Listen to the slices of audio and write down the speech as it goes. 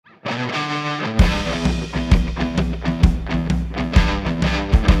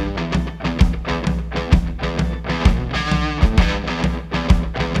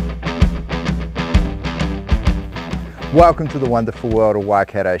Welcome to the wonderful world of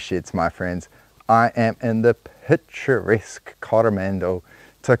Waikato Sheds, my friends. I am in the picturesque Coromandel,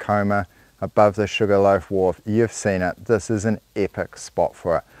 Te Kouma, above the Sugarloaf Wharf. You've seen it. This is an epic spot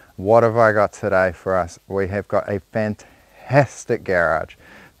for it. What have I got today for us? We have got a fantastic garage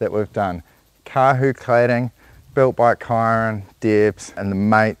that we've done. Kahu cladding, built by Kyron, Debs and the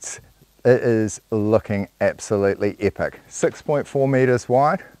mates. It is looking absolutely epic. 6.4 metres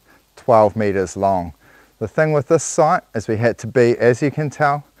wide, 12 metres long. The thing with this site is we had to be, as you can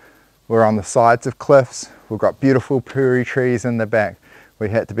tell, we're on the sides of cliffs. We've got beautiful puri trees in the back. We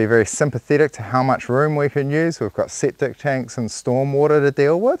had to be very sympathetic to how much room we can use. We've got septic tanks and stormwater to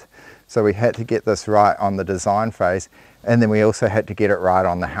deal with. So we had to get this right on the design phase. And then we also had to get it right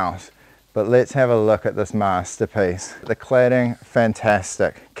on the house. But let's have a look at this masterpiece. The cladding,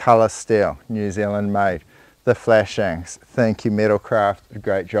 fantastic. Colour steel, New Zealand made. The flashings, thank you Metalcraft,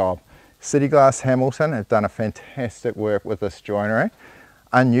 great job. City Glass Hamilton have done a fantastic work with this joinery.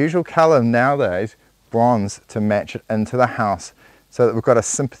 Unusual colour nowadays, bronze to match it into the house, so that we've got a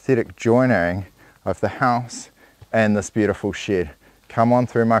sympathetic joinery of the house and this beautiful shed. Come on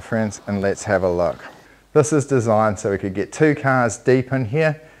through, my friends, and let's have a look. This is designed so we could get 2 cars deep in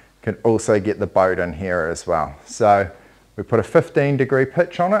here, could also get the boat in here as well. So we put a 15-degree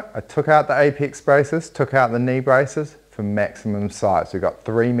pitch on it. I took out the apex braces, took out the knee braces for maximum size. We've got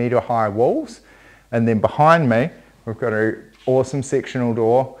 3-metre high walls, and then behind me we've got an awesome sectional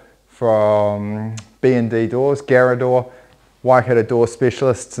door from B&D Doors, Garrador. Waikato Door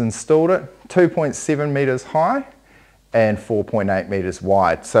Specialists installed it. 2.7 metres high and 4.8 metres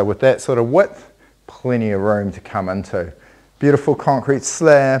wide. So with that sort of width, plenty of room to come into. Beautiful concrete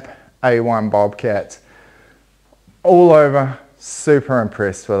slab, A1 bobcats, all over. Super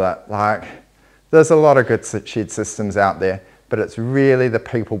impressed with it. Like, there's a lot of good shed systems out there, but it's really the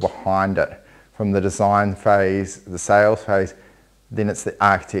people behind it, from the design phase, the sales phase, then it's the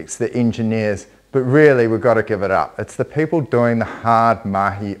architects, the engineers, but really we've got to give it up. It's the people doing the hard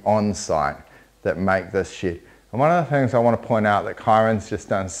mahi on site that make this shed. And one of the things I want to point out that Kyron's just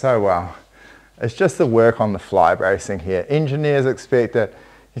done so well is just the work on the fly bracing here. Engineers expect it.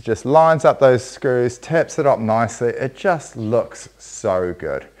 He just lines up those screws, taps it up nicely. It just looks so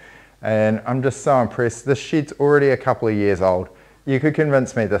good. And I'm just so impressed. This shed's already a couple of years old. You could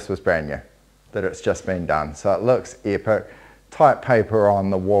convince me this was brand new, that it's just been done. So it looks epic. Tight paper on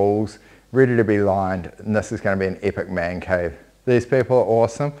the walls, ready to be lined, and this is going to be an epic man cave. These people are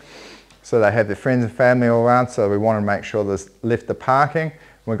awesome. So they have their friends and family all around, so we want to make sure there's left the parking.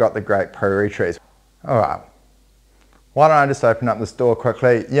 We've got the great puri trees. All right. Why don't I just open up this door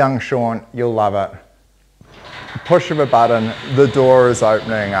quickly? Young Sean, you'll love it. Push of a button, the door is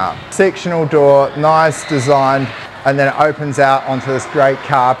opening up. Sectional door, nice designed, and then it opens out onto this great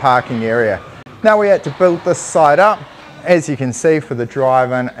car parking area. Now we had to build this side up, as you can see, for the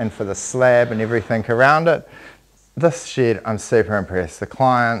drive-in and for the slab and everything around it. This shed, I'm super impressed. The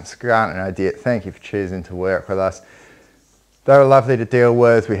clients, Grant and Odette, thank you for choosing to work with us. They were lovely to deal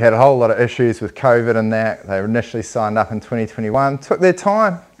with. We had a whole lot of issues with COVID and that. They initially signed up in 2021, took their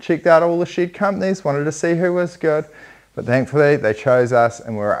time, checked out all the shed companies, wanted to see who was good, but thankfully they chose us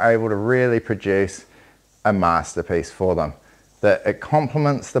and we were able to really produce a masterpiece for them. That it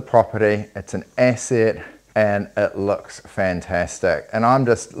complements the property, it's an asset, and it looks fantastic. And I'm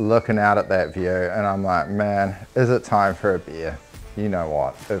just looking out at that view and I'm like, man, is it time for a beer? You know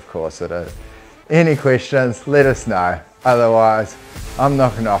what, of course it is. Any questions, let us know. Otherwise, I'm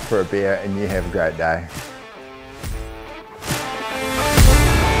knocking off for a beer and you have a great day.